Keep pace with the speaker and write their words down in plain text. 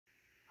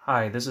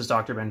Hi, this is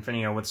Dr.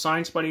 Benfinio with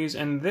Science Buddies,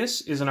 and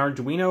this is an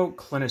Arduino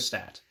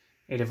clinostat,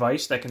 a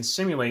device that can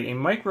simulate a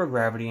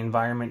microgravity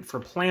environment for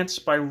plants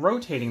by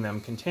rotating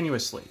them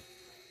continuously.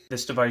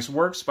 This device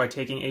works by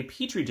taking a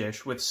petri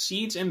dish with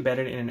seeds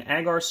embedded in an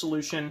agar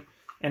solution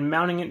and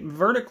mounting it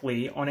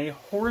vertically on a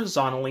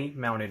horizontally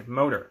mounted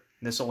motor.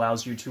 This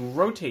allows you to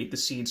rotate the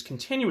seeds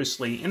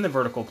continuously in the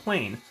vertical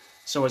plane,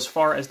 so as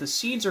far as the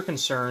seeds are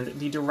concerned,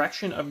 the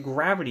direction of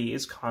gravity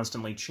is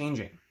constantly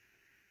changing.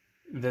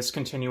 This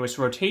continuous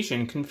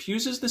rotation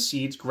confuses the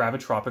seed's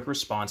gravitropic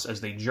response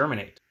as they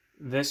germinate.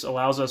 This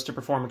allows us to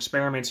perform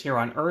experiments here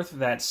on Earth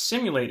that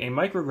simulate a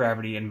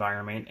microgravity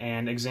environment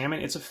and examine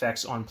its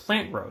effects on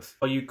plant growth.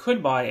 While you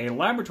could buy a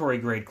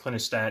laboratory-grade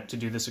clinostat to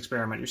do this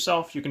experiment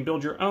yourself, you can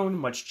build your own,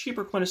 much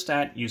cheaper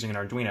clinostat using an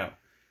Arduino.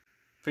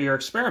 For your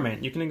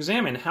experiment, you can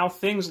examine how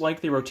things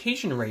like the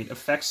rotation rate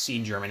affect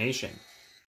seed germination.